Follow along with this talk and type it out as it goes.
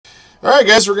All right,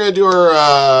 guys, we're going to do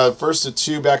our first of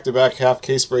two back-to-back half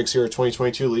case breaks here at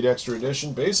 2022 Elite Extra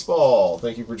Edition Baseball.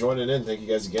 Thank you for joining in. Thank you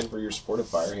guys again for your support of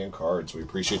Firehand Cards. We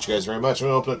appreciate you guys very much. I'm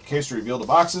going to open up the case to reveal the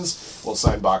boxes. We'll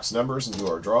sign box numbers and do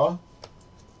our draw.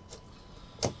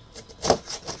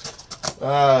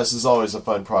 This is always a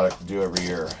fun product to do every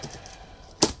year.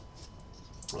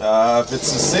 If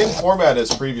it's the same format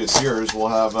as previous years, we'll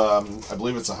have, I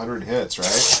believe it's 100 hits,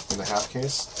 right, in the half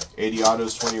case? 80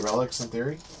 autos, 20 relics in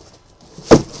theory.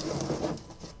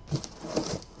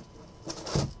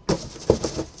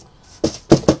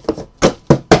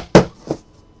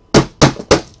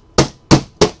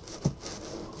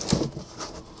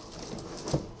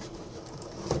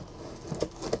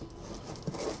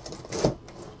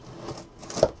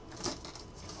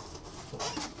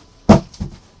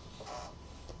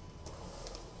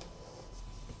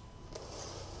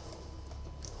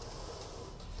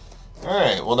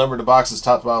 Alright, we'll number the boxes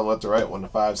top to bottom, left to right, 1 to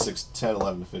 5, 6 to 10,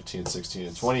 11 to 15, 16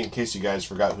 to 20. In case you guys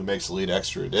forgot who makes Elite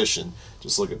Extra Edition,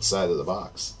 just look at the side of the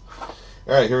box.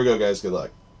 Alright, here we go, guys. Good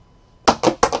luck.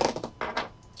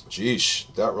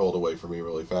 Jeesh, that rolled away for me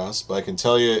really fast. But I can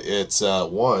tell you it's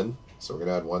 1, so we're going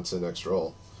to add 1 to the next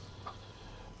roll.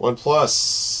 1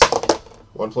 plus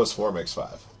 4 makes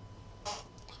 5.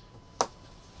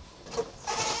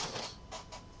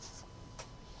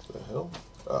 What the hell?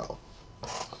 Oh.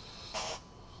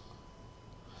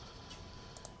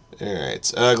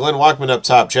 Alright, Glenn Walkman up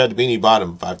top, Chad Dabini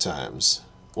bottom 5 times.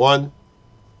 1,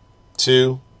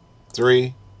 2,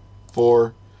 3,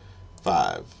 4,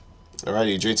 5.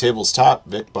 Alrighty, J Tables top,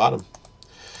 Vic bottom.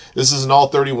 This is an all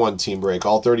 31 team break.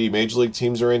 All 30 Major League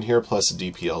teams are in here, plus a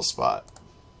DPL spot.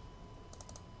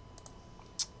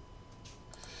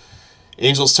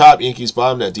 Angels top, Yankees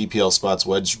bottom. That DPL spot's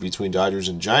wedged between Dodgers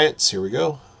and Giants. Here we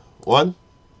go. 1,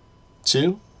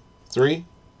 2, 3,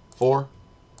 4,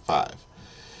 5.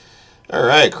 All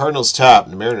right, Cardinals top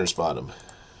and the Mariners bottom.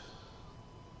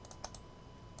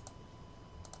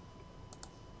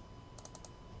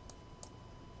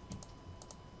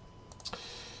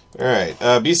 All right,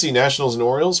 BC Nationals and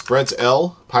Orioles. Brent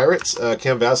L. Pirates.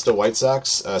 Cam Vasta White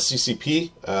Sox.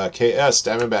 CCP. KS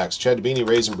Diamondbacks. Chad Dabini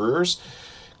Rays and Brewers.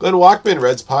 Glenn Walkman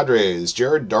Reds Padres.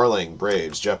 Jared Darling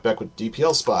Braves. Jeff Beck with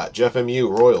DPL spot. Jeff MU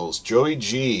Royals. Joey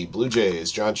G Blue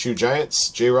Jays. John Chu Giants.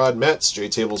 J Rod Mets. J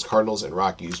Tables Cardinals and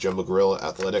Rockies. Jumbo Gorilla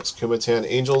Athletics. Kumatan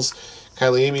Angels.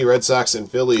 Kylie Amy Red Sox and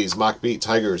Phillies. Mock Beat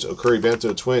Tigers. Okuri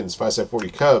Banto Twins.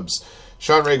 540 Cubs.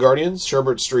 Sean Ray Guardians.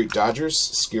 Sherbert Street Dodgers.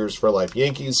 Skiers for Life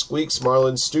Yankees. Squeaks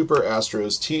Marlins. Stupor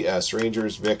Astros. TS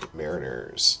Rangers. Vic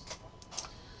Mariners.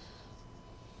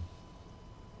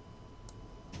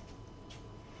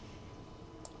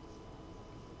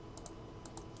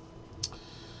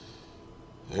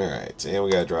 Alright, and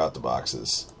we got to draw out the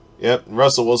boxes. Yep, and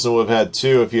Russell Wilson would have had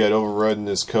 2 if he had overridden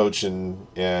his coach and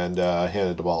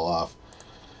handed the ball off.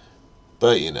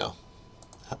 But, you know,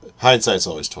 hindsight's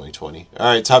always 20/20.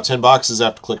 Alright, top 10 boxes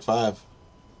after click 5.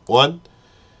 1,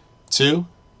 2,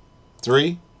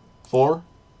 3, 4,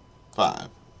 5.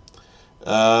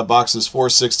 Boxes 4,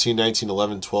 16, 19,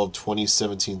 11, 12, 20,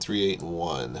 17, 3, 8, and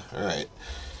 1. Alright.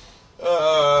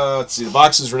 Let's see. The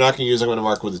boxes we're not going to use, I'm going to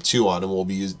mark with a 2 on them. We'll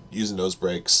be using those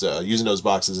breaks, using those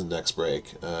boxes in the next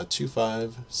break. 2,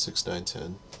 5, 6, 9,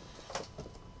 10.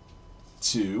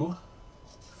 2,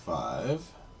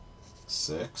 5,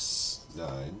 6,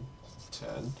 9,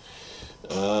 10.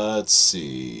 Let's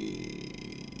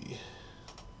see.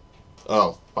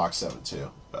 Oh, box 7 too.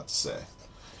 About to say.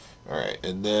 All right,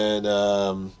 and then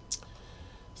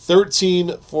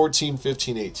 13, 14,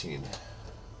 15, 18.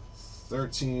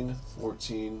 13,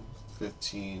 14,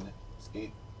 15,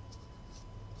 18.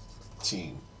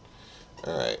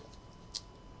 Alright.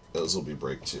 Those will be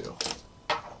break 2.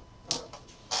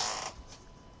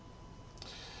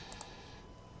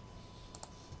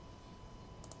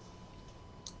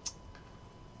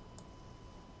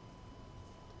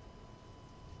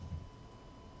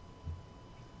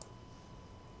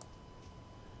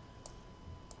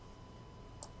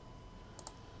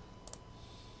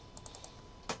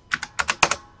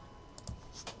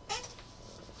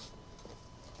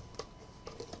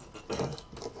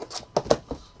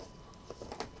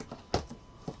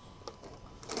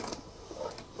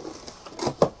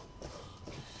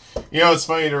 You know, it's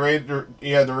funny. The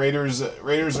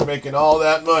Raiders are making all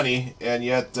that money, and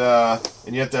yet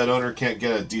that owner can't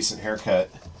get a decent haircut.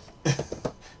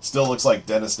 Still looks like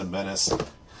Dennis the Menace. All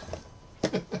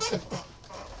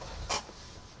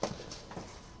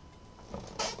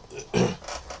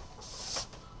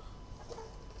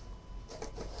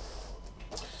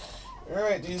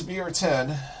right, these be our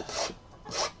 10.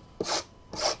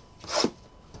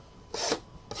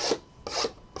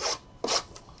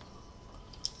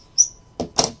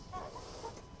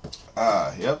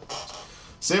 Yep.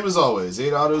 Same as always.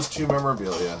 8 autos, 2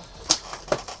 memorabilia.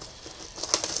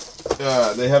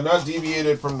 They have not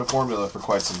deviated from the formula for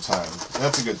quite some time.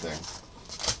 That's a good thing.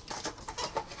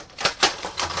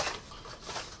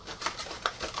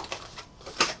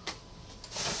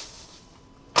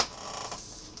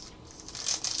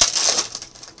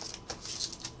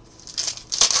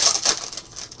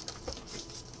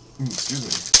 Excuse me.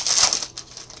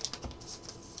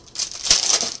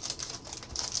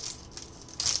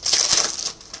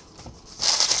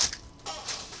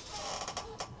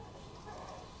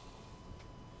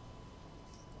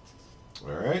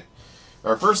 All right.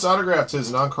 Our first autograph is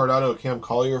an on-card auto, Cam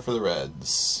Collier for the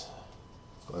Reds.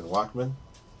 Glenn Walkman.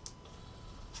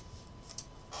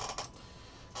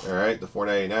 All right, the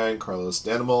 499, Carlos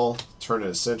Danimal. Turn in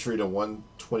a century to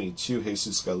 122,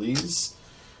 Jesus Galiz.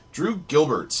 Drew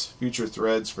Gilbert, future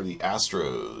threads for the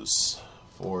Astros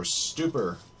for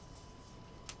Stuper.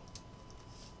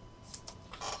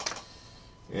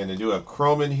 And I do have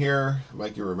Chrome in here.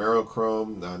 Mikey Romero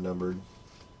Chrome, non-numbered.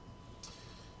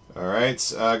 All right,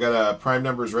 I got a prime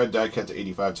numbers red die cut to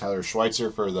 85, Tyler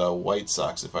Schweitzer for the White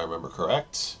Sox, if I remember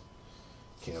correct.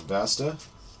 Cam Vasta.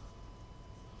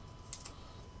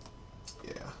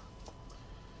 Yeah.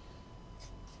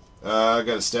 I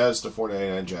got a status to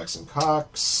 499, Jackson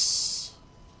Cox.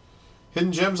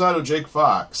 Hidden Gems auto, Jake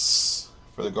Fox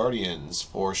for the Guardians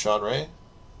for Sean Ray.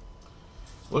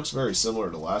 Looks very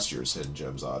similar to last year's Hidden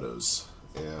Gems autos.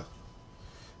 Yeah.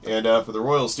 And for the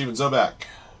Royals, Steven Zobak.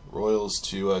 Royals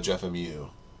to Jeff MU.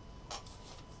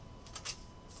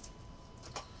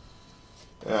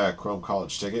 Chrome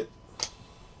College ticket.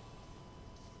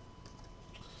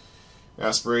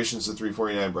 Aspirations to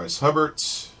 349, Bryce Hubbard.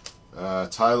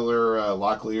 Tyler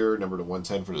Locklear, number to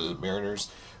 110 for the Mariners.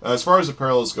 As far as the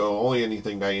parallels go, only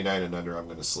anything 99 and under I'm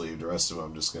going to sleeve. The rest of them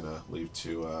I'm just going to leave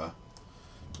to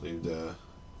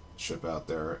ship out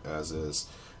there as is.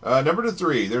 Number to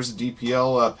 3, there's a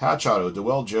DPL patch auto,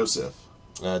 Dewell Joseph.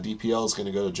 DPL is going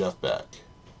to go to Jeff Beck.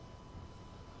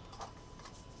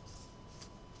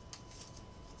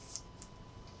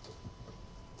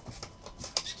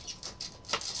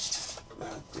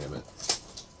 God damn it.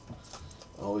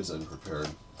 Always unprepared.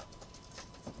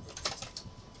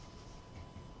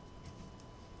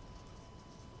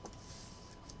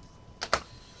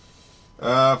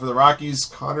 For the Rockies,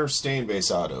 Connor Stain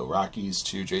base auto. Rockies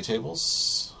to J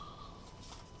Tables.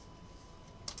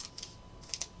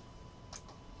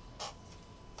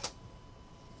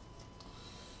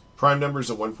 Prime numbers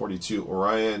at 142.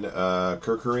 Orion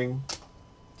Kirkering.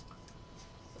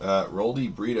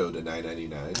 Roldy Brito to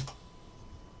 999.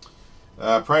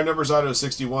 Prime numbers auto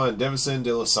 61. Devison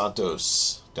De Los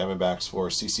Santos. Diamondbacks for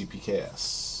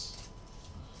CCPKS.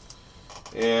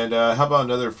 And how about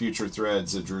another future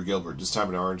threads of Drew Gilbert? This time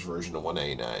an orange version of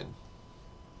 189.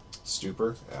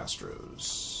 Stuper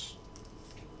Astros.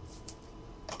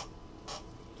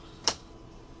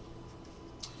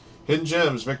 Hidden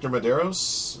Gems, Victor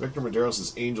Maderos. Victor Maderos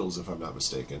is Angels, if I'm not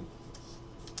mistaken.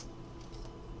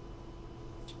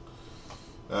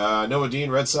 Noah Dean,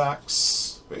 Red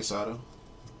Sox. Base auto.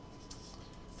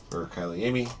 For Kylie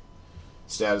Amy.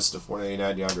 Status to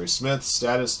 499, DeAndre Smith.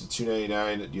 Status to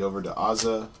 299, Diover de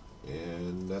Aza.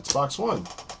 And that's box 1.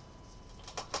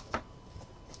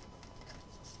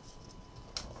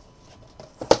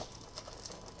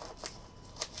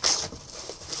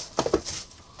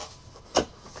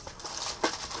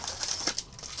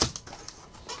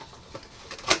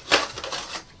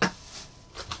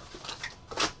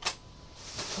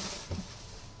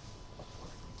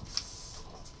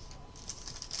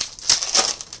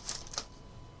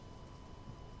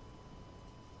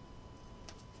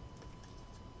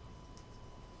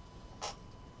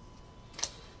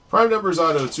 Prime numbers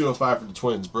auto 205 for the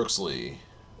Twins, Brooks Lee.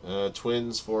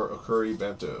 Twins for Okuri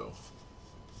Bento.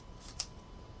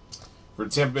 For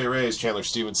the Tampa Bay Rays, Chandler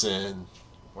Stevenson.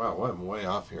 Wow, well, I'm way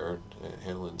off here,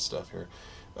 handling stuff here.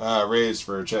 Rays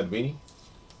for Chad Beanie.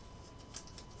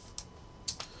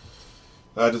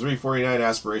 To 349,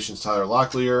 Aspirations, Tyler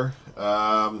Locklear.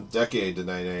 Decade to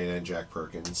 999, Jack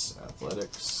Perkins,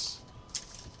 Athletics.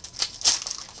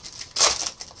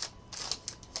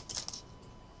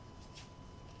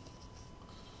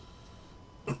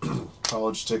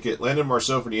 College ticket, Landon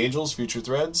Marceau for the Angels, future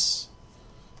threads.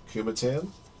 Kumatan.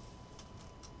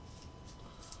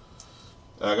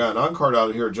 I got an on-card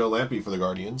out here, Joe Lampe for the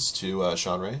Guardians to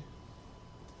Sean Ray.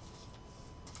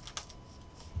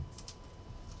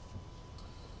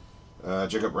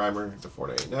 Jacob Reimer to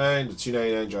 499 to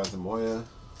 299, Jonathan Moya.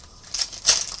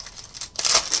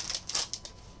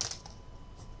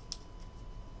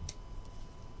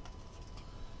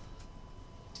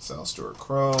 Sal Stewart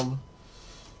Chrome.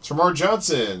 Tremar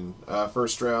Johnson,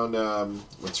 first round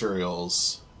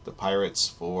materials. The Pirates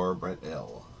for Brent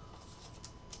L.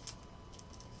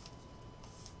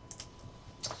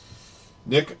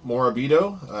 Nick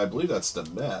Morabito, I believe that's the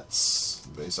Mets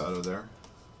base auto there.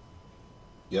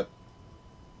 Yep.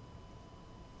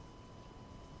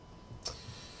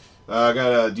 I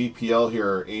got a DPL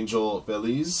here, Angel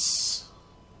Feliz.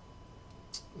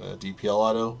 DPL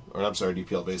auto, or I'm sorry,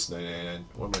 DPL base 999.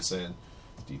 What am I saying?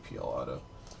 DPL auto.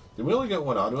 Did we only get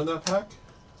one auto in that pack?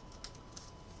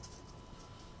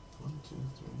 1, 2, 3,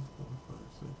 4, 5,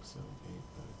 6, 7, 8,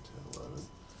 9, 10, 11,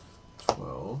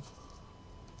 12.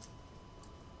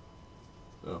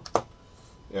 Oh.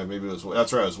 Yeah, maybe it was.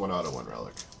 That's right, it was one auto, one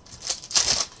relic.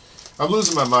 I'm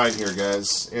losing my mind here,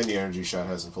 guys. And the energy shot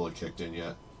hasn't fully kicked in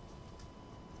yet.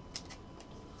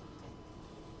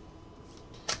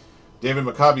 David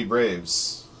Maccabi,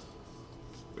 Braves.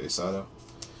 Base auto.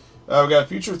 We got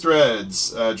Future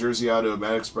Threads, jersey auto,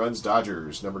 Maddox Bruns,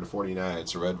 Dodgers, number /49.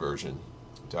 It's a red version.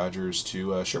 Dodgers to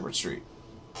Sherbert Street.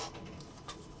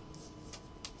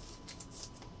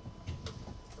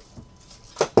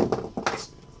 Let's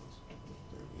see,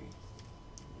 130.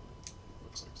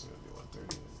 Looks like it's going to be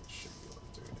 130. It should be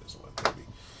 130. It is 130.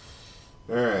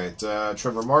 All right,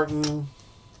 Trevor Martin,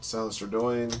 Silas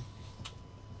Verdoin.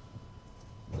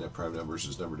 And that prime numbers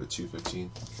is numbered to 215.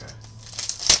 Okay.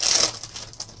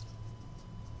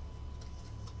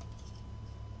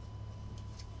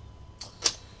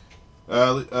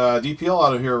 DPL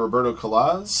auto here, Roberto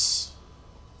Calaz.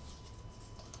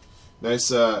 Nice.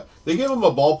 They gave him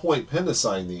a ballpoint pen to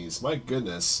sign these. My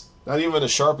goodness. Not even a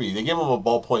Sharpie. They gave him a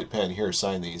ballpoint pen. Here,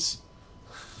 sign these.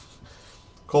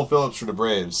 Cole Phillips for the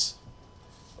Braves.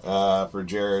 For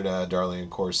Jared Darling, of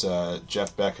course,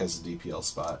 Jeff Beck has the DPL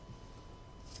spot.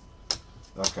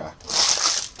 Okay.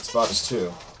 Spot is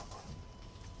 2.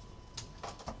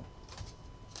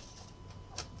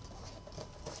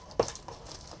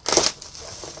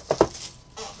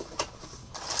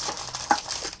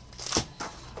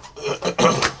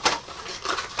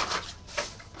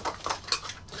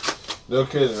 No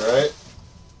kidding, right?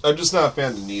 I'm just not a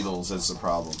fan of needles, that's the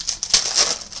problem.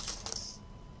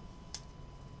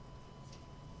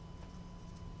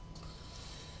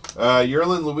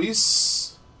 Yerlin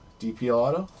Luis, DPL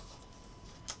auto.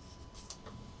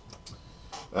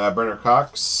 Brenner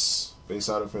Cox, base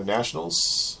auto for the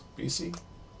Nationals, BC.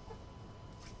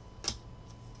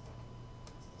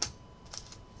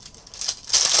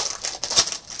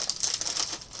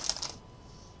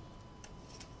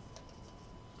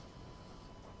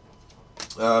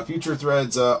 Future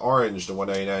Threads, orange to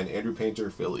 199, Andrew Painter,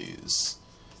 Phillies.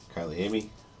 Kylie Amy.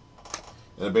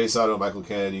 And a base auto, Michael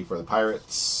Kennedy for the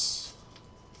Pirates.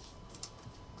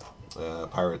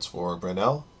 Pirates for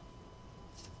Brunell.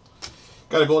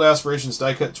 Got a Gold Aspirations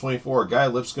die cut 24, Guy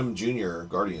Lipscomb Jr.,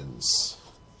 Guardians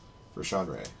for Sean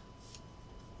Ray.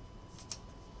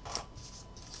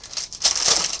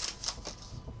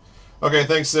 Okay,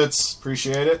 thanks, Sitz.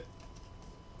 Appreciate it.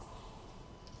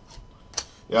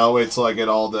 Yeah, I'll wait till I get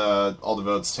all the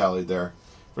votes tallied there.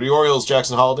 For the Orioles,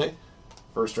 Jackson Holiday,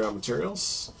 first round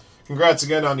materials. Congrats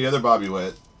again on the other Bobby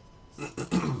Witt.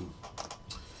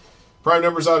 Prime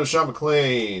numbers auto, Sean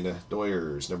McClain,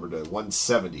 Doyers, number to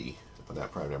 170 on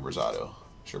that prime numbers auto,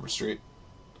 Sherbert Street.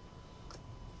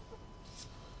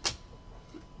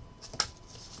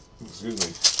 Excuse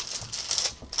me.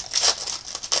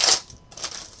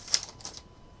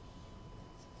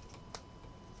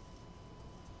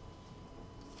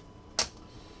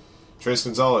 Trace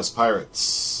Gonzalez,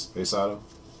 Pirates, base auto.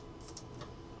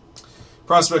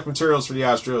 Prospect materials for the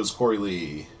Astros, Corey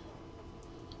Lee.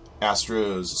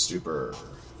 Astros, Stupor.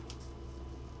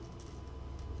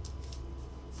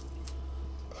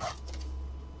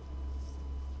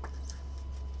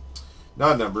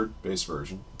 Non-numbered, base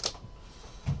version.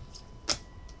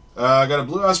 I got a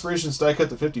Blue Aspirations die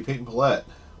cut to 50, Peyton Pallette,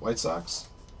 White Sox.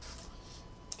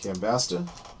 Cam Basta.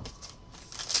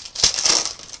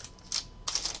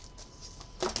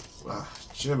 Wow,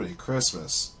 Jiminy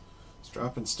Christmas. It's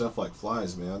dropping stuff like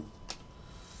flies, man.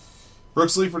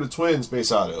 Brooks Lee for the Twins,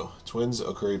 base auto. Twins,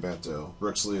 Okuri Bento.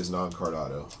 Brooks Lee is non-card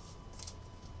auto.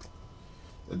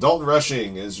 Dalton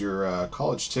Rushing is your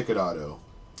college ticket auto.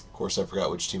 Of course, I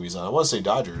forgot which team he's on. I want to say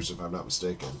Dodgers, if I'm not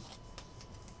mistaken.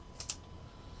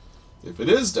 If it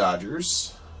is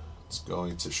Dodgers, it's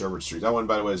going to Sherbert Street. That one,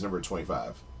 by the way, is number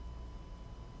 25.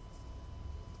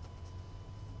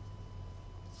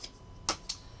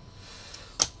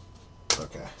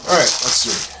 Okay. All right, let's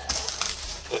see.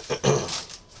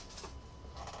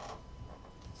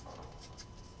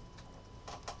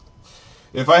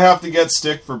 If I have to get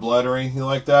stick for blood or anything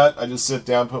like that, I just sit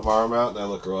down, put my arm out, and I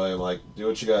look away. I'm like, do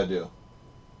what you gotta do.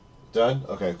 Done?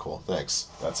 Okay, cool. Thanks.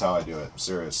 That's how I do it. I'm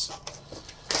serious.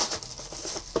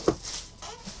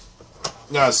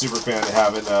 Not a super fan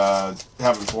of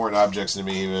having foreign objects in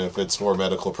me, even if it's for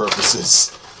medical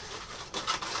purposes.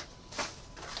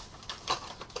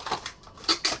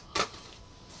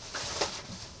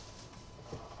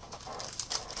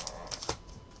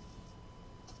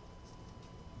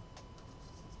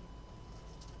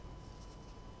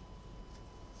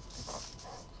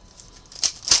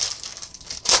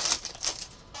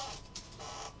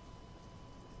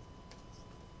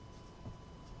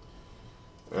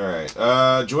 Alright,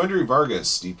 Joindry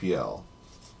Vargas, DPL.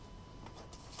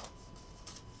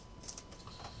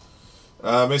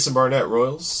 Mason Barnett,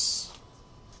 Royals.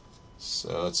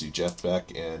 So let's see, Jeff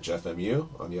Beck and Jeff MU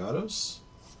on the autos.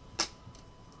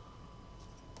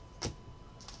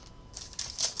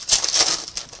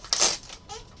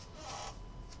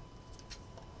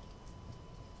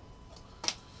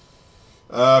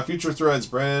 Future Threads,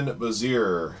 Bren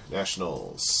Bozier,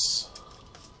 Nationals,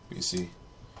 BC.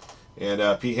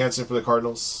 And Pete Hansen for the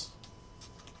Cardinals.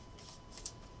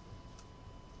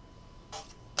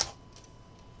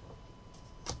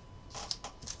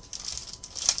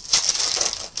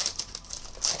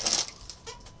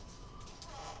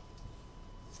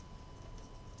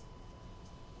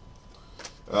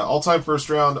 All-time first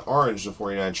round orange to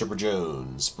 49, Chipper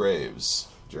Jones, Braves,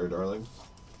 Jared Darling.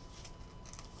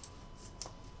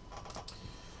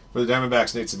 For the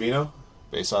Diamondbacks, Nate Sabino,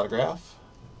 base autograph,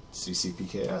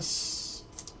 CCPKS.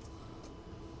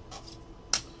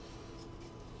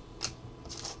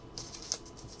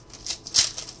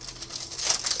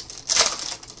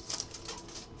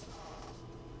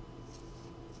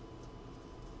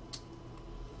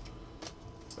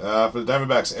 For the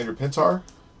Diamondbacks, Andrew Pintar,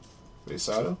 base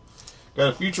auto.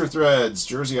 Got a Future Threads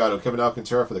jersey auto, Kevin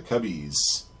Alcantara for the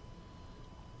Cubbies.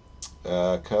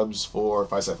 Cubs for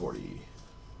 5/40.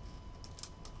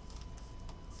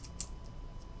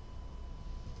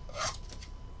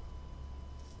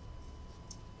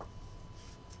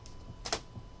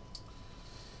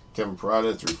 Kevin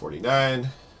Parada, 349.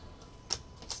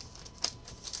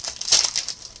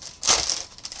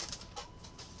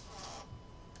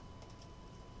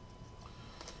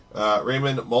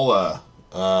 Raymond Mola,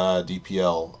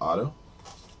 DPL auto.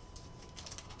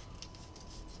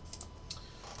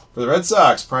 For the Red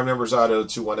Sox, prime numbers auto,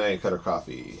 2-1A, Cutter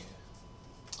Coffee.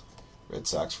 Red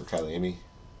Sox for Kylie Amy.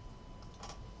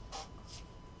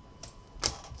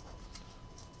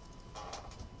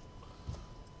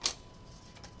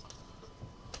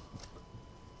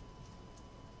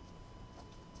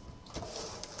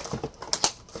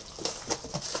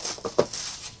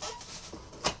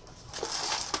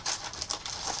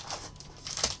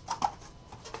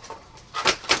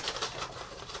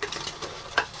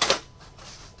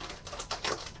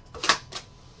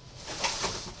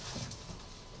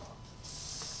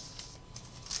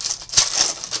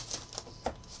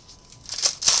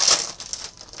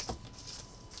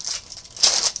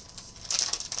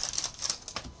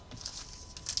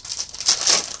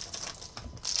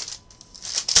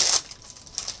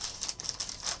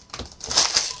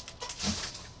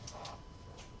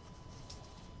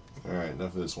 Alright,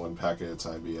 enough of this one pack at a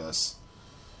time BS.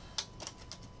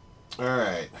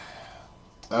 Alright.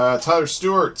 Tyler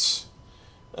Stewart.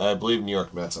 I believe New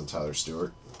York Mets on Tyler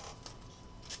Stewart.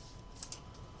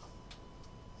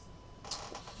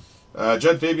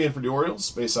 Jed Fabian for the Orioles,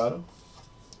 base auto.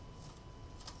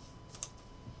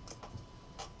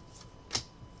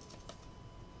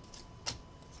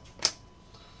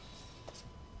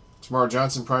 Tamar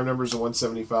Johnson, prime numbers of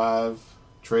 175.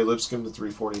 Trey Lipscomb to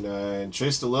 349.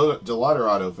 Chase DeLauder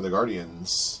auto for the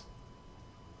Guardians.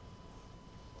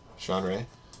 Sean Ray.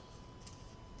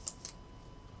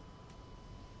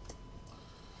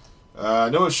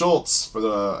 Noah Schultz for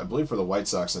the, I believe for the White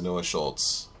Sox, and Noah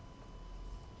Schultz.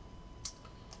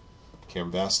 Cam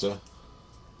Vasta.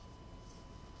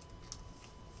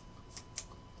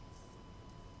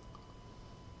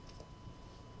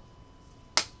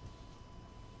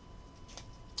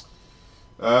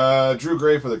 Drew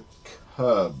Gray for the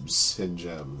Cubs, Hidden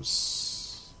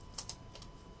Gems.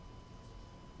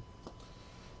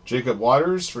 Jacob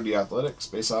Waters for the Athletics,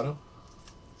 base auto.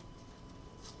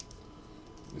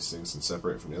 These things can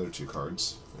separate from the other two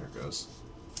cards. There it goes.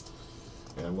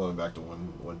 And I'm going back to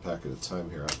one pack at a time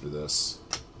here after this.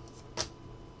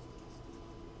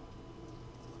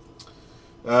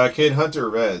 Cade Hunter,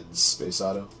 Reds, base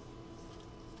auto.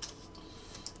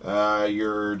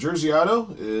 Your jersey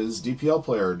auto is DPL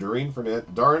player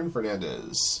Darren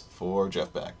Fernandez for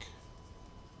Jeff Beck.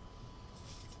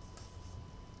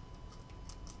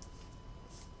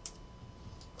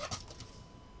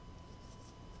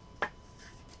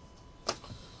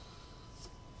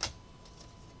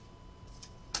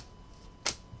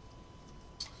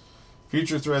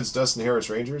 Future Threads, Dustin Harris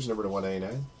Rangers, number to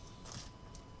 199.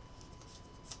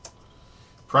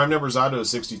 Prime numbers auto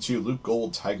 62, Luke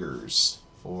Gold Tigers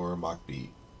for Mockbeat.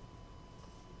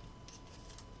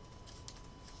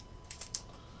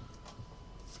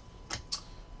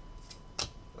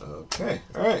 Okay,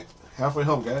 all right, halfway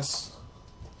home, guys.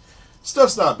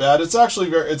 Stuff's not bad. It's actually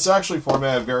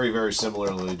formatted very, very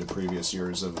similarly to previous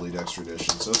years of Elite Extra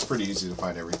Edition, so it's pretty easy to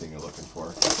find everything you're looking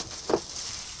for.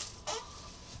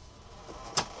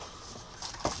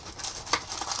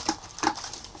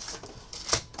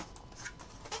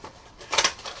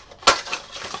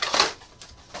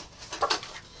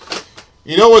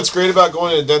 You know what's great about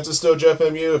going to a dentist, though, Jeff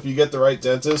MU? If you get the right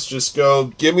dentist, just go,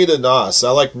 give me the NOS.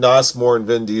 I like NOS more than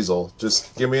Vin Diesel.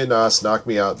 Just give me a NOS, knock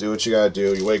me out, do what you gotta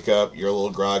do. You wake up, you're a little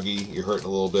groggy, you're hurting a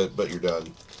little bit, but you're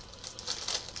done.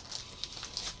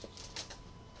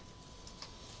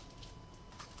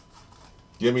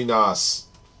 Give me NOS.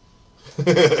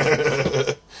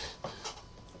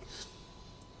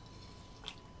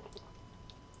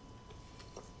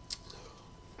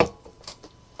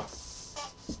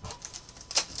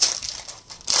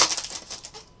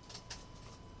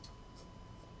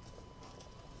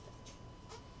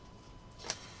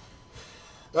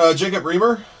 Jacob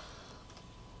Reamer.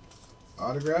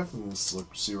 Autograph. Let's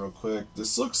see real quick.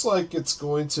 This looks like it's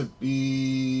going to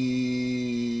be...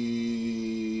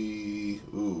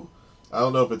 Ooh. I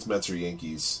don't know if it's Mets or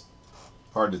Yankees.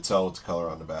 Hard to tell with the color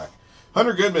on the back.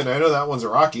 Hunter Goodman. I know that one's a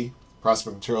Rocky.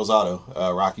 Prospect Materials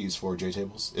Auto. Rockies for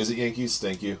J-Tables. Is it Yankees?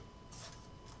 Thank you.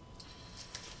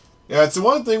 Yeah, it's the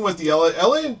one thing with the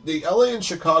LA and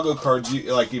Chicago cards.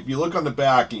 Like if you look on the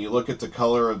back and you look at the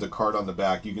color of the card on the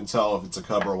back, you can tell if it's a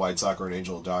Cub or a White Sox or an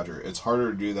Angel or Dodger. It's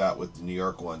harder to do that with the New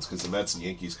York ones because the Mets and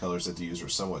Yankees colors that they use are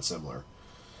somewhat similar,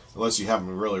 unless you have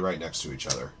them really right next to each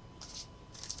other.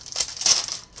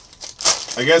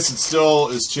 I guess it still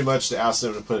is too much to ask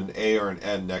them to put an A or an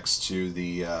N next to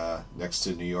the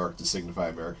New York to signify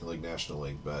American League, National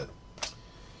League, but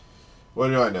what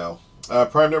do I know?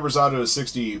 Prime numbers auto to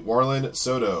 60, Warlin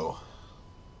Soto.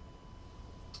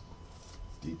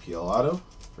 DPL auto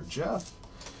for Jeff.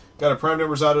 Got a prime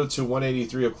numbers auto to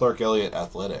 183 of Clark Elliott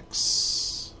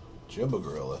Athletics. Jumbo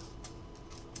Gorilla.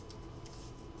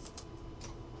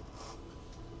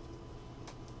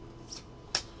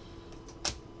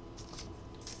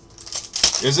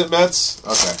 Is it Mets?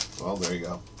 Okay, well, there you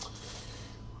go.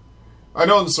 I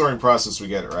know in the sorting process we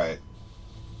get it right.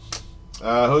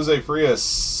 Jose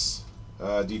Frias.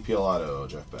 DPL Auto,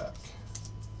 Jeff Beck.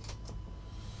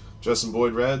 Justin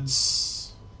Boyd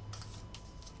Reds.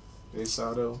 Base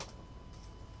Auto.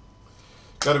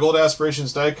 Got a Gold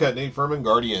Aspirations die cut, Nate Furman,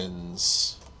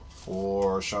 Guardians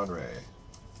for Sean Ray.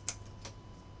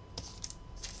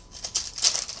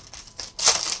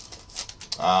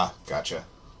 Ah, gotcha.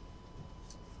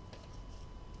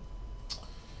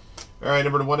 All right,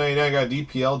 number 199, got a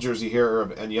DPL jersey here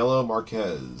of Aniello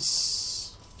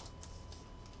Marquez.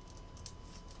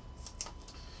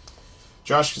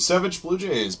 Josh Kasevich, Blue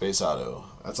Jays, base auto.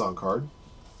 That's on card.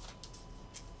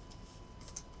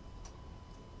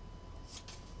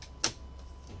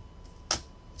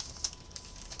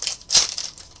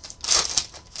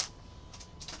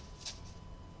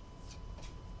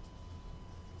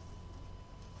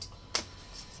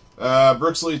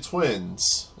 Brooksley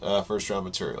Twins, first round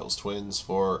materials. Twins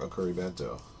for Akuri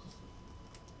Bento.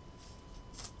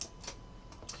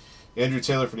 Andrew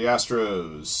Taylor for the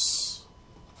Astros.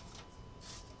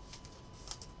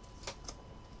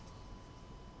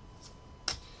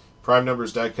 Prime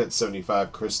numbers die cut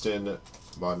 75, Kristen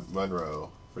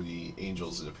Monroe for the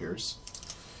Angels, it appears.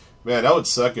 Man, that would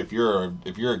suck if you're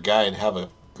a guy and have a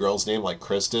girl's name like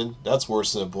Kristen. That's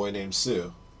worse than a boy named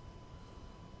Sue.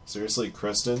 Seriously,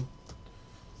 Kristen?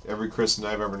 Every Kristen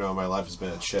I've ever known in my life has been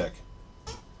a chick.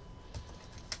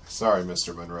 Sorry,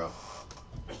 Mr. Monroe.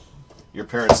 Your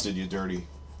parents did you dirty.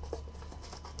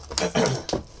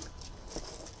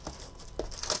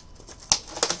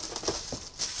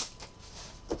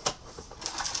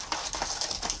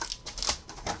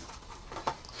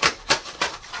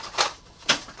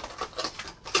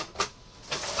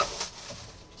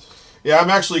 Yeah,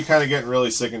 I'm actually kind of getting really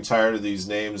sick and tired of these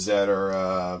names that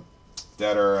are,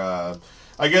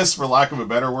 I guess, for lack of a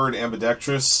better word,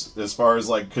 ambidextrous, as far as,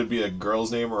 like, could be a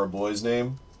girl's name or a boy's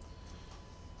name.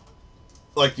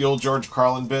 Like the old George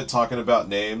Carlin bit talking about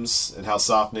names and how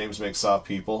soft names make soft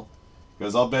people. He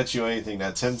goes, I'll bet you anything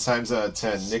that 10 times out of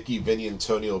 10, Nicky, Vinny, and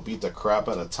Tony will beat the crap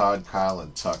out of Todd, Kyle,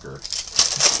 and Tucker.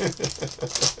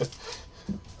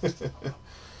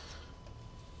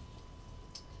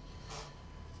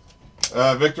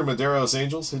 Victor Madero's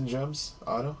Angels, Hidden Gems,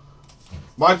 auto.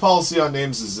 My policy on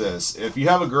names is this: if you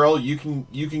have a girl, you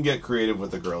can get creative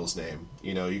with the girl's name.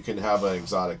 You know, you can have an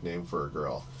exotic name for a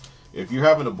girl. If you're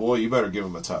having a boy, you better give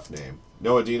him a tough name.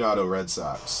 Noah Dinado, Red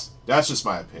Sox. That's just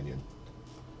my opinion.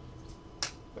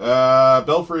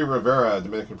 Belfry Rivera,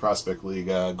 Dominican Prospect League,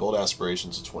 Gold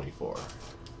Aspirations of 24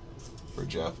 for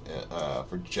Jeff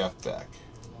Beck.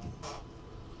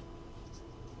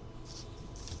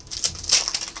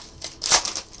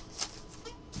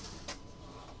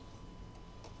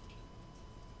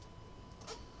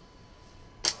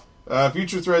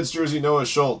 Future Threads jersey, Noah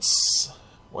Schultz,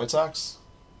 White Sox.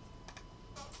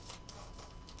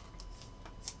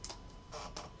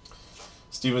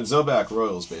 Steven Zobak,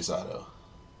 Royals base auto.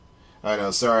 I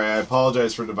know, sorry, I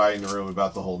apologize for dividing the room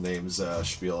about the whole names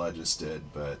spiel I just did,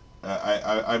 but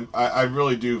I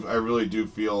really do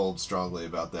feel strongly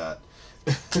about that.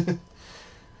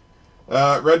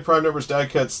 Red Prime Numbers die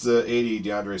cuts to 80,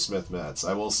 DeAndre Smith Mets.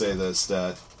 I will say this: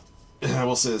 I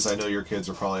know your kids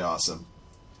are probably awesome,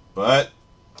 but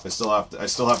I still have to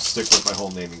stick with my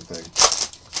whole naming thing.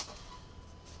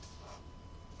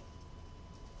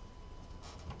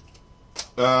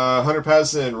 Hunter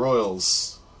Patterson,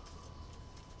 Royals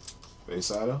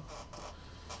base auto.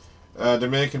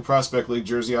 Dominican Prospect League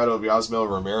jersey auto of Yasmel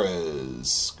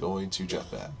Ramirez going to Jeff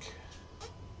Beck.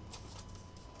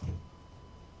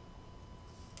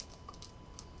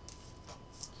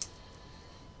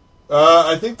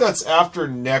 I think that's after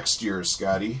next year,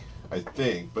 Scotty. I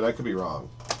think, but I could be wrong.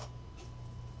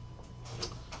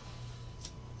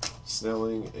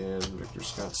 Snelling and Victor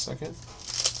Scott second.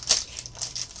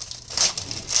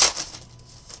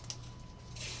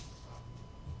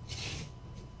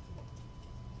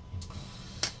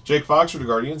 Jake Fox for the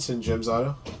Guardians in Jim's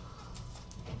auto.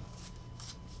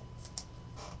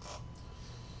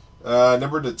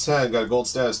 Number to 10, got a gold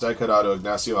status die cut auto,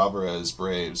 Ignacio Alvarez,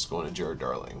 Braves, going to Jared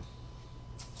Darling.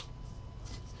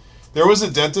 There was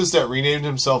a dentist that renamed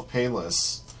himself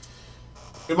Painless.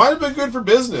 It might have been good for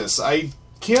business. I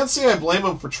can't say I blame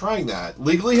him for trying that.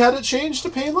 Legally had it changed to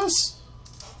Painless?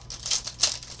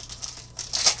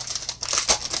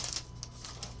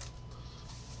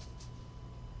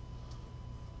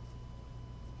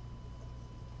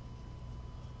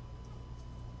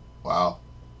 Wow.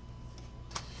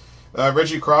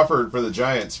 Reggie Crawford for the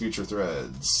Giants, Future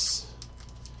Threads.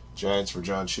 Giants for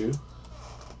John Chu.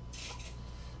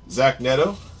 Zach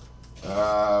Neto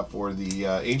for the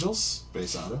Angels,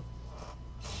 base auto.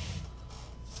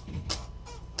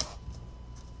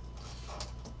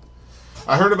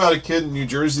 I heard about a kid in New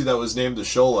Jersey that was named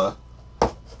Ashola.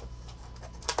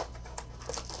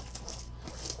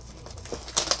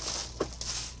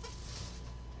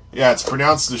 Yeah, it's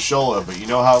pronounced Ashola, but you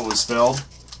know how it was spelled?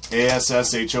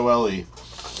 A-S-S-H-O-L-E.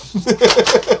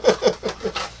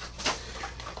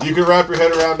 You can wrap your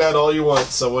head around that all you want.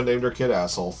 Someone named their kid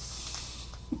asshole.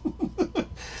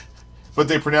 But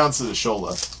they pronounce it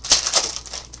Ashola.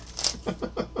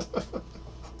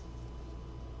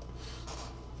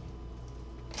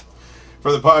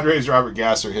 For the Padres, Robert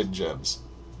Gasser, Hidden Gems.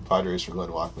 Padres for Glenn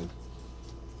Walkman.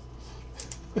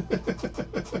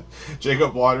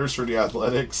 Jacob Waters for the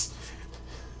Athletics.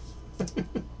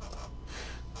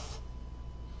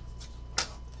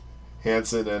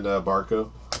 Hanson and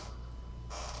Barco.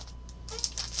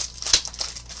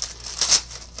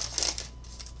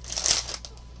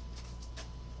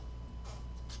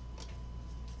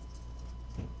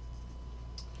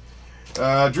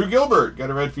 Drew Gilbert got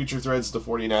a red Future Threads to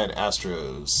 49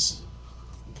 Astros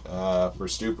for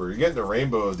Stuper. You're getting a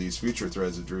rainbow of these Future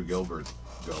Threads of Drew Gilbert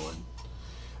going.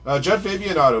 Judd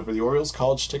Fabian auto for the Orioles,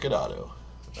 college ticket auto.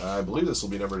 I believe this will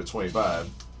be numbered to 25.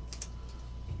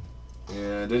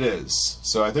 And it is.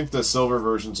 So I think the silver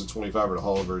version's a 25 or the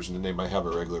hollow version, and they might have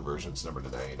a regular version that's numbered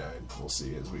to 99. We'll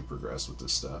see as we progress with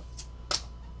this stuff.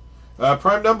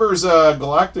 Prime numbers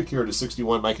Galactic here to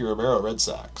 61, Mikey Romero, Red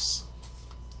Sox.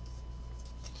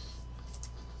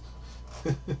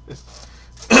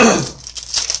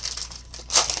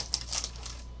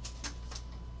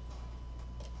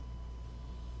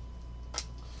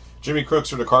 Jimmy Crooks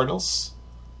for the Cardinals,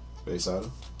 base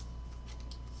auto.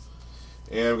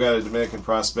 And we've got a Dominican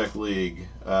Prospect League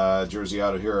jersey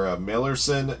auto here,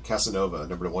 Mailerson Casanova,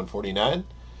 number to 149.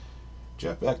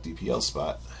 Jeff Beck, DPL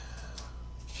spot.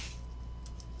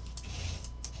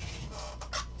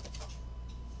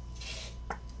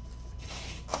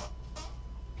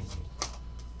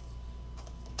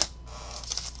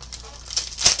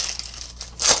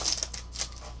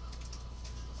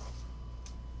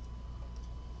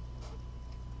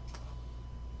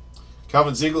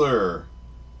 Calvin Ziegler,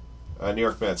 New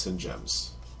York Mets and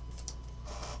Gems.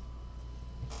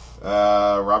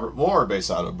 Robert Moore, base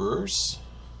auto, Brewers.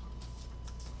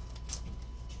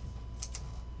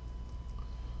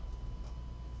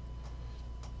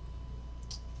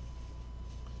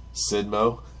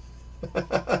 Sidmo.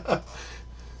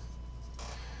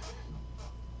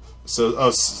 So,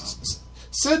 oh,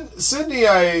 Sydney.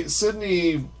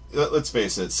 Let's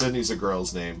face it, Sydney's a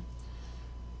girl's name,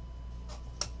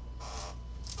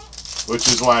 which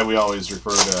is why we always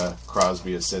refer to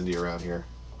Crosby as Cindy around here.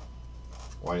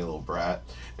 Whiny little brat.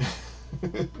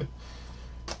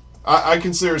 I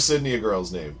consider Sydney a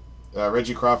girl's name.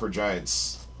 Reggie Crawford,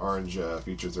 Giants, orange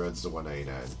feature threads to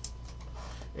 199.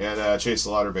 And Chase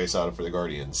Lauder base auto for the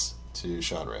Guardians to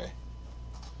Sean Ray.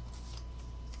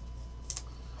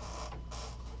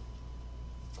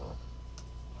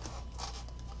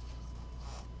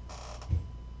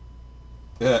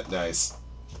 Yeah, nice.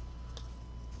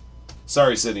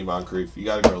 Sorry, Sydney Moncrief, you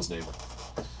got a girl's name.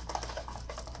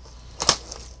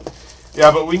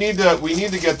 Yeah, but we need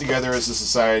to get together as a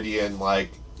society and, like,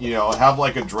 you know, have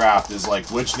like a draft. Is like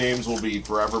which names will be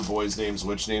forever boys' names,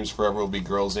 which names forever will be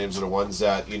girls' names, are the ones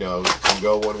that, you know, can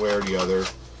go one way or the other.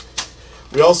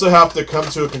 We also have to come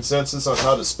to a consensus on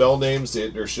how to spell names.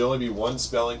 There should only be one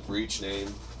spelling for each name.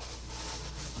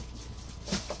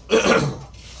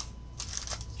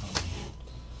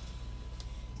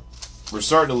 We're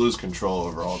starting to lose control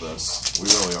over all this. We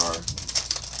really are.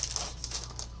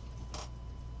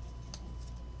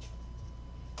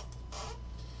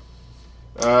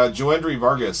 Joendry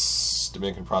Vargas,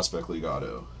 Dominican Prospect League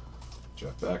auto.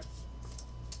 Jeff Beck.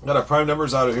 Got our prime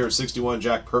numbers auto here, 61,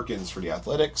 Jack Perkins for the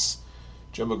Athletics.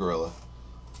 Jumbo Gorilla.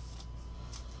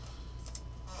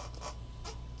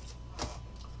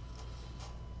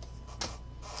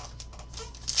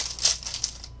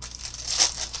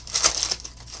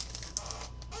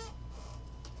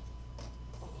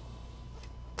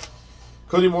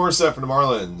 Cody Morissette for the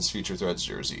Marlins, feature threads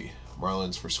jersey.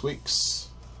 Marlins for Squeaks.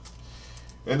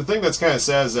 And the thing that's kind of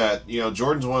sad is that, you know,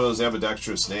 Jordan's one of those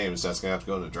ambidextrous names that's going to have to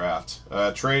go in the draft.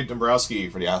 Trey Dombrowski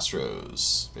for the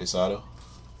Astros, base auto.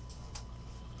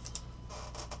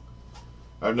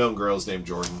 I've known girls named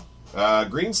Jordan.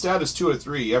 Green status 2 of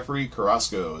 3, Jeffrey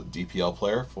Carrasco, DPL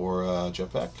player for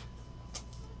Jeff Beck.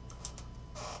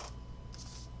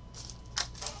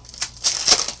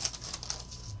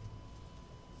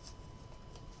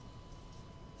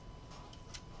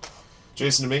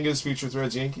 Jason Dominguez, feature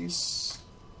threads Yankees.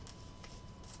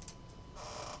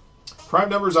 Prime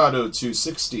numbers auto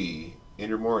 260,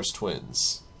 Andrew Morris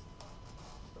Twins.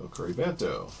 Okuri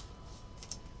Banto.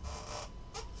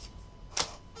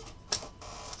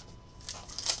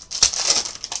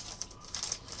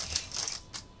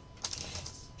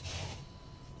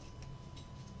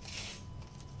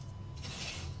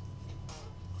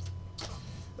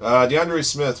 DeAndre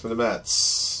Smith for the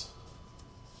Mets.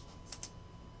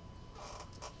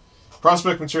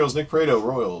 Prospect materials, Nick Prado,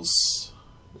 Royals.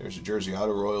 There's a jersey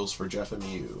auto Royals for Jeff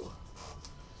MU.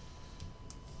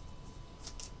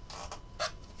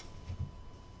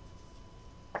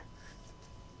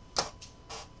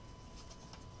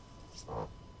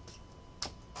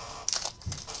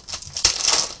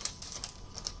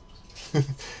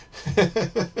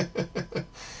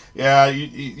 Yeah,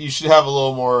 you should have a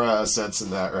little more sense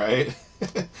in that, right?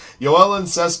 Yoelan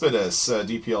Cespedes,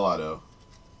 DPL auto.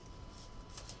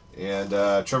 And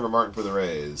Trevor Martin for the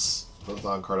Rays. Both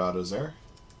on card autos there.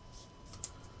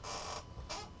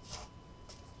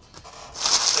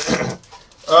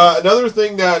 Another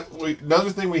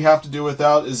thing we have to do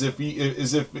without is if you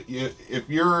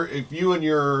and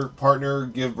your partner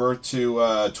give birth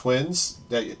to twins,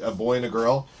 a boy and a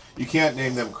girl, you can't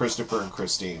name them Christopher and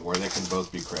Christine, where they can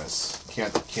both be Chris.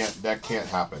 That can't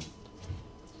happen.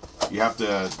 You have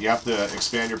to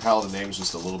expand your palette of names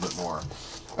just a little bit more.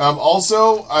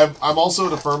 Also, I'm also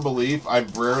of the firm belief,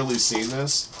 I've rarely seen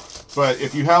this, but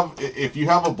if you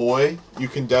have a boy, you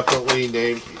can definitely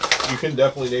name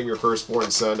your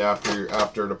firstborn son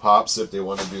after the pops if they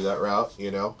want to do that route,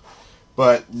 you know.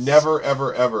 But never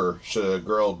ever ever should a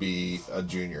girl be a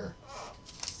junior.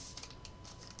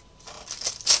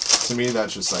 To me,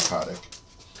 that's just psychotic.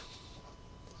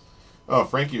 Oh,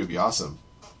 Frankie would be awesome.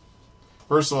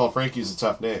 First of all, Frankie's a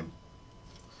tough name.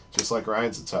 Just like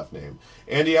Ryan's a tough name.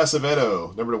 Andy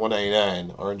Acevedo, number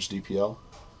 199, orange DPL.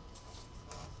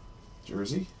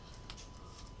 Jersey.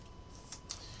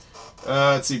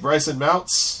 Let's see, Bryson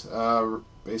Mounts,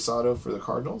 base auto for the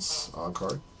Cardinals, on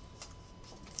card.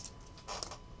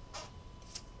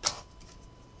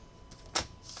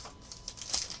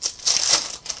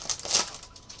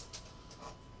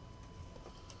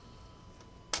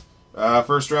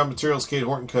 First round materials, Cade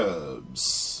Horton,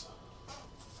 Cubs.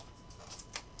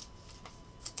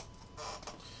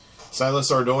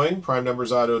 Silas Ardoin, prime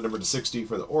numbers auto, number to 60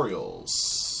 for the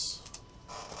Orioles.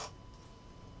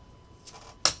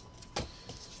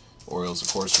 Orioles,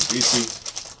 of course, for BC.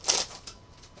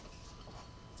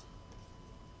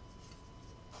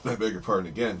 I beg your pardon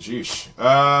again. Jeesh.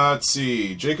 Let's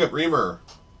see. Jacob Reamer.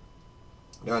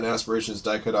 Got an Aspirations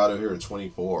die cut auto here at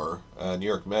 24. New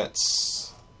York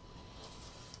Mets.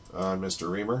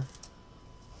 Mr. Reamer.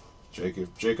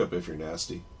 Jacob, if you're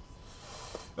nasty.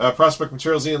 Prospect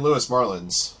Materials, Ian Lewis,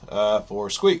 Marlins,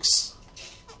 for Squeaks.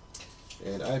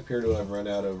 And I appear to have run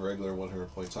out of regular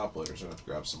 100-point top loaders. I'm going to have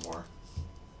to grab some more.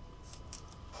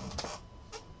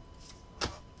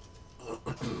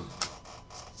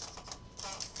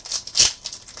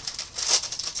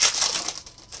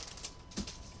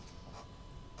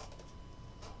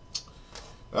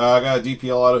 I got a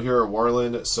DPL auto here at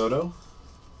Warland Soto.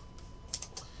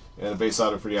 And a base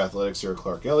auto for the Athletics here at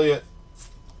Clark Elliott.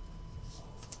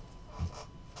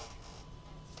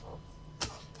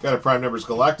 Got a prime numbers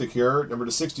Galactic here, number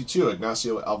to 62,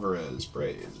 Ignacio Alvarez,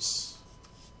 Braves.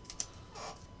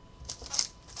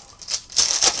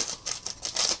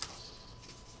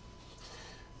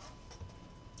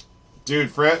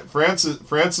 Dude,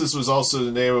 Francis was also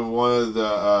the name of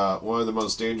one of the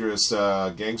most dangerous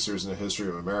gangsters in the history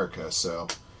of America. So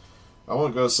I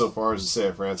won't go so far as to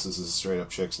say Francis is a straight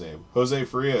up chick's name. Jose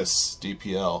Frias,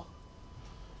 DPL.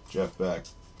 Jeff Beck.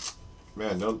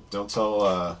 Man, don't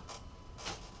tell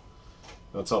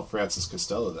Francis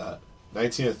Costello that.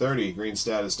 19 of 30, green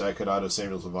status, die cut auto,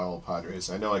 Samuels of Vinyl Padres.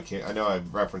 I know I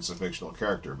referenced a fictional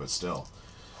character, but still.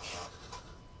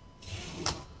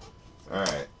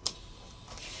 Alright.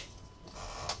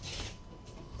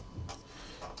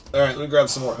 Alright, let me grab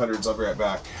some more hundreds. I'll be right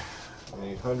back. I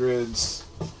need hundreds.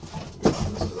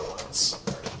 These are the ones.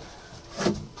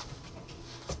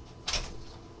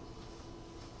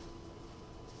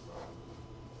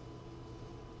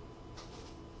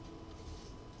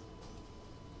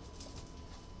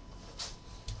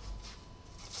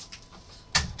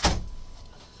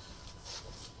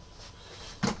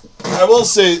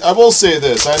 I will say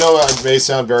this. I know I may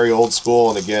sound very old school,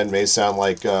 and again may sound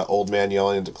like old man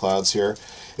yelling into clouds here.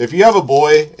 If you have a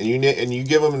boy and you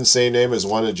give him the same name as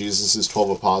one of Jesus'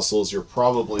 12 apostles, you're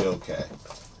probably okay.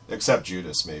 Except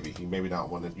Judas, maybe. You may not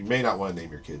want to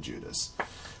name your kid Judas,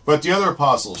 but the other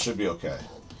apostles should be okay.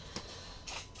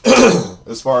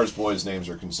 As far as boys' names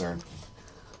are concerned,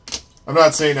 I'm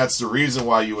not saying that's the reason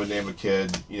why you would name a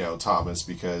kid, Thomas,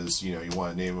 because you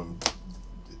want to name him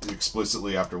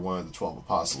explicitly after one of the 12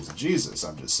 apostles of Jesus.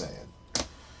 I'm just saying,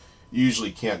 you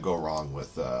usually can't go wrong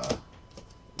with that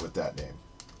name.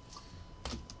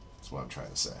 That's what I'm trying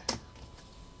to say.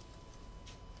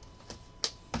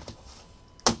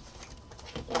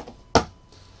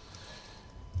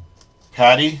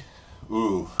 Patty,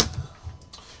 ooh,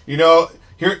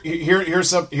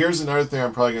 here's another thing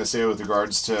I'm probably going to say with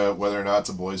regards to whether or not it's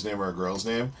a boy's name or a girl's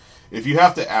name. If you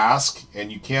have to ask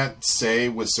and you can't say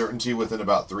with certainty within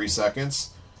about 3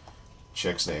 seconds,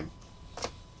 chick's name.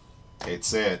 Hate to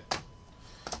say it,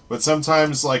 but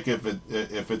sometimes, like if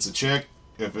it's a chick,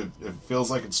 if it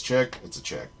feels like it's chick, it's a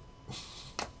chick.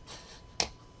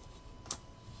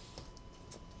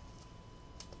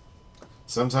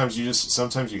 Sometimes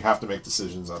you have to make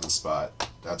decisions on the spot.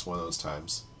 That's one of those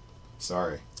times.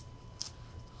 Sorry.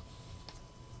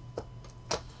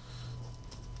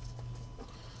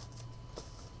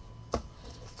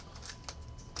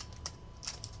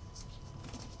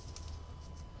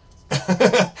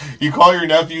 You call your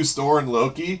nephew Thor and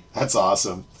Loki? That's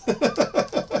awesome.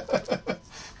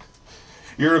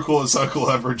 You're the coolest uncle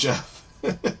ever, Jeff.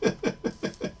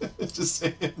 Just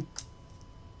saying.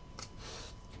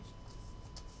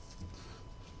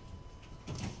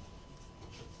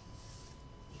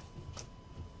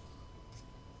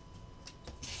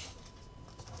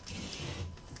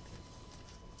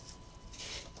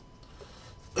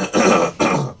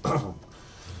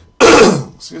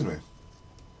 Excuse me.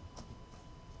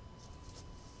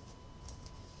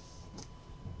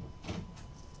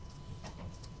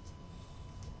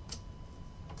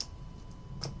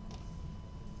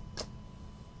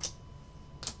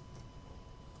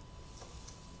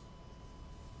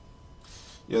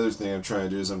 The other thing I'm trying to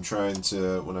do is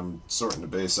when I'm sorting the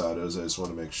base autos, I just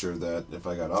want to make sure that if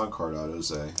I got on-card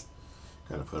autos, I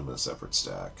kind of put them in a separate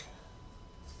stack.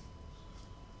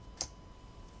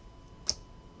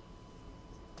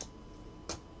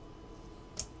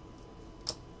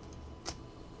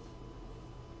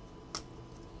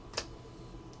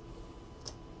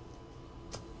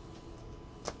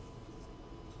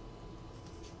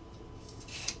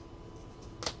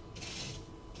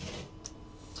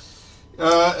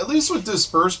 At least with this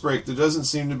first break, there doesn't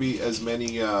seem to be as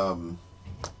many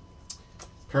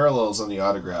parallels on the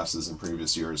autographs as in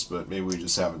previous years, but maybe we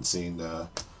just haven't seen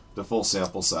the full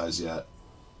sample size yet.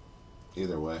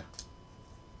 Either way.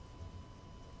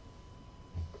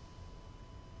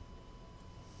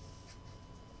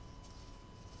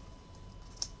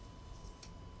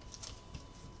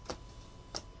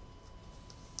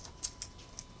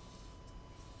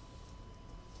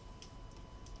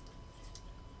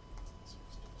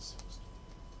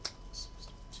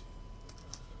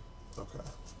 Okay.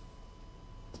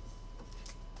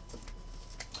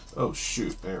 Oh,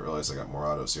 shoot. I didn't realize I got more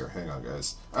autos here. Hang on,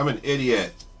 guys. I'm an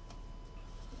idiot.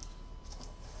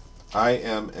 I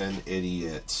am an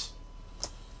idiot.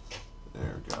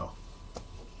 There we go.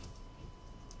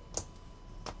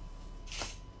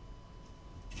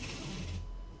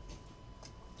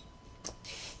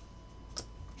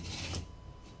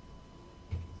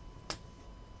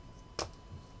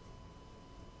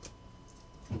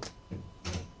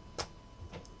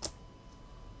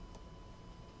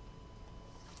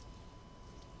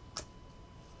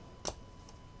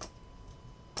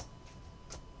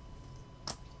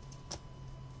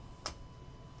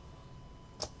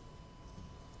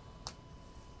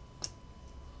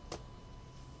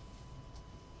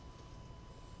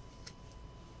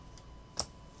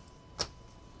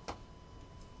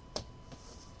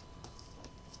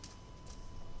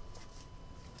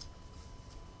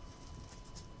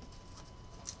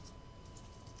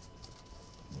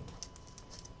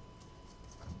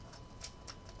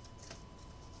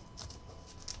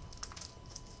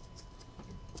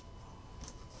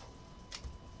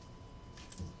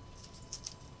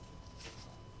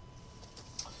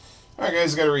 All right,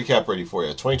 guys, I got a recap ready for you.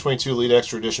 2022 Elite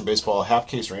Extra Edition Baseball Half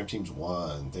Case Ram Teams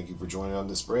 1. Thank you for joining on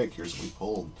this break. Here's what we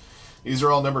pulled. These are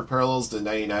all numbered parallels to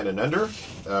 99 and under.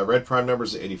 Red prime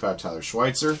numbers to 85 Tyler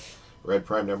Schweitzer. Red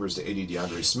prime numbers to 80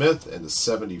 DeAndre Smith. And to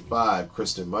 75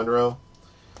 Kristen Monroe.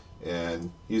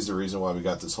 And he's the reason why we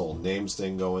got this whole names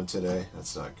thing going today.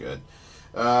 That's not good.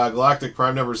 Galactic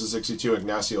prime numbers to 62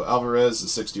 Ignacio Alvarez. To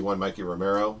 61 Mikey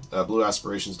Romero. Blue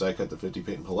Aspirations die cut to 50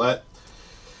 Peyton Pallette.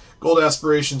 Gold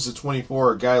Aspirations to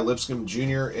 24, Guy Lipscomb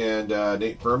Jr. and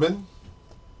Nate Furman.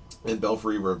 And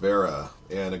Belfry Rivera.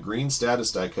 And a green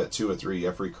status die cut 2 of 3,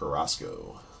 Jeffrey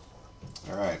Carrasco.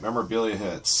 All right, memorabilia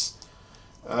hits.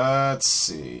 Let's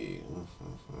see.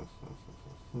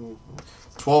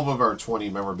 12 of our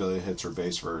 20 memorabilia hits are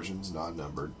base versions,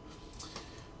 non-numbered.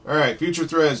 All right, Future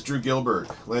Threads, Drew Gilbert,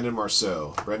 Landon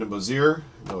Marceau, Brendan Bozier,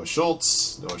 Noah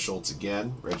Schultz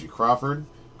again, Reggie Crawford,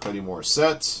 Cody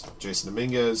Morissette, Jason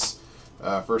Dominguez,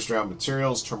 first round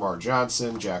materials, Termarr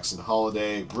Johnson, Jackson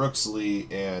Holiday, Brooks Lee,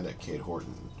 and Cade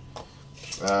Horton.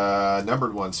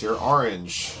 Numbered ones here,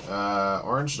 Orange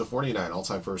to 49,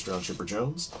 all-time first round Chipper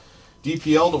Jones.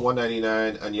 DPL to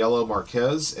 199, Aniello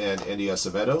Marquez and Andy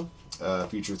Acevedo.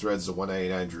 Future Threads to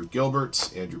 199, Drew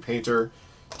Gilbert, Andrew Painter,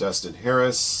 Dustin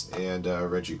Harris, and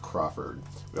Reggie Crawford.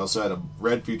 We also had a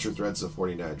red Future Threads to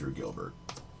 49, Drew Gilbert.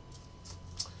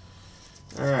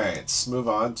 Alright, let's move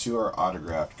on to our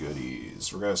autographed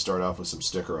goodies. We're going to start off with some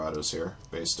sticker autos here.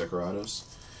 Base sticker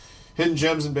autos. Hidden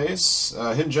Gems and base.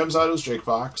 Hidden Gems autos, Jake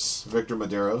Fox, Victor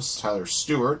Maderos, Tyler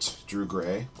Stewart, Drew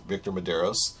Gray, Victor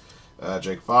Maderos,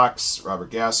 Jake Fox,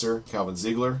 Robert Gasser, Calvin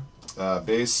Ziegler.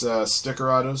 Base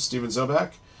sticker autos, Steven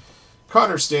Zobak,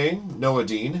 Connor Stain, Noah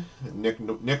Dean, Nick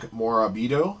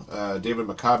Morabito, David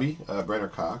Maccabi, Brenner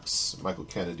Cox, Michael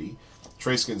Kennedy,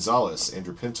 Trace Gonzalez,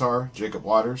 Andrew Pintar, Jacob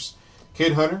Waters,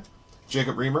 Cade Hunter,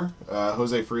 Jacob Reamer,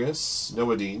 Jose Frias,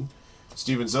 Noah Dean,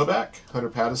 Steven Zobak, Hunter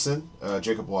Pattison,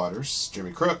 Jacob Waters,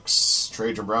 Jimmy Crooks,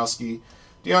 Trey Dombrowski,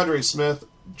 DeAndre Smith,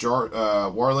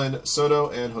 Warlin Soto,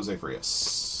 and Jose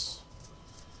Frias.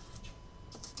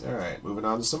 All right, moving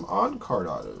on to some on-card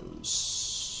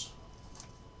autos.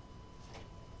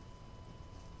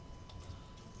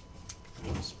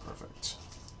 That's perfect.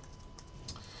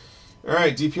 All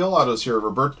right, DPL autos here.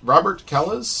 Robert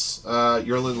Callas,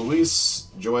 Yerlin Luis,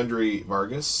 Joendry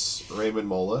Vargas, Raymond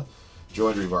Mola,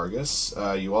 Joendry Vargas,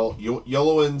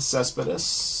 Yoloan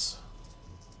Cespedes,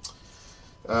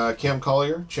 Cam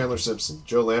Collier, Chandler Simpson,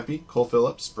 Joe Lampe, Cole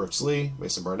Phillips, Brooks Lee,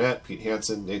 Mason Barnett, Pete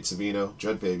Hansen, Nate Savino,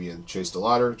 Judd Fabian, Chase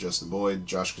DeLauder, Justin Boyd,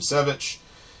 Josh Kasevich,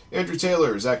 Andrew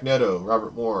Taylor, Zach Neto,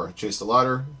 Robert Moore, Chase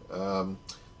DeLauder,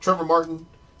 Trevor Martin,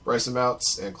 Bryson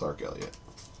Mounts, and Clark Elliott.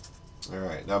 All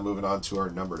right, now moving on to our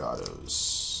numbered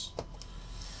autos.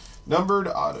 Numbered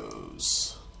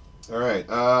autos. All right,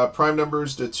 prime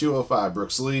numbers to 205,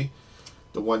 Brooks Lee,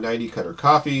 to 190, Cutter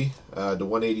Coffee, to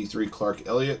 183, Clark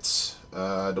Elliott, to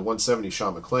 170,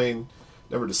 Sean McClain,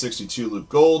 number to 62, Luke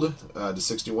Gold, to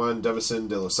 61, Devison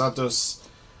De Los Santos,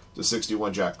 To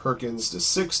 61, Jack Perkins. To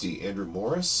 60, Andrew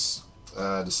Morris.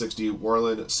 To 60,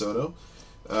 Warland Soto.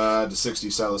 To 60,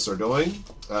 Silas Ardoin.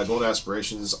 Gold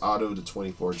Aspirations Auto to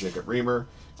 24, Jacob Reamer.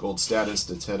 Gold Status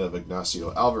to 10 of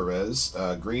Ignacio Alvarez.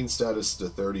 Green Status to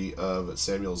 30 of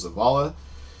Samuel Zavala.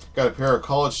 Got a pair of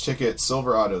college ticket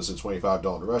silver autos to 25,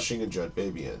 Dalton Rushing and Judd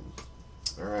Fabian.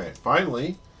 All right,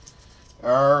 finally,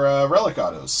 our relic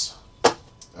autos.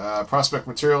 Prospect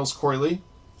Materials, Corey Lee.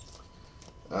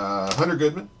 Hunter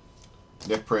Goodman.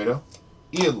 Nick Prado.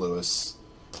 Ian Lewis.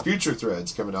 Future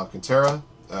Threads, Kevin Alcantara.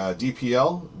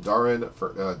 DPL,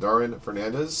 Darren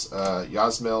Fernandez.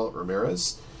 Yasmel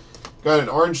Ramirez. Got an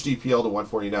orange DPL to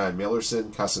 149,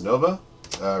 Mailerson Casanova.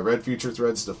 Red Future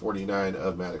Threads to 49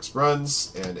 of Maddox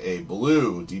Bruns. And a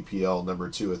blue DPL number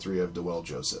 2 of 3 of Dewell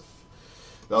Joseph.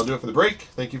 That'll do it for the break.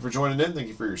 Thank you for joining in. Thank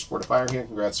you for your support of Firehand.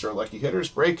 Congrats to our lucky hitters.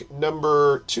 Break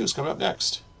number 2 is coming up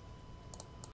next.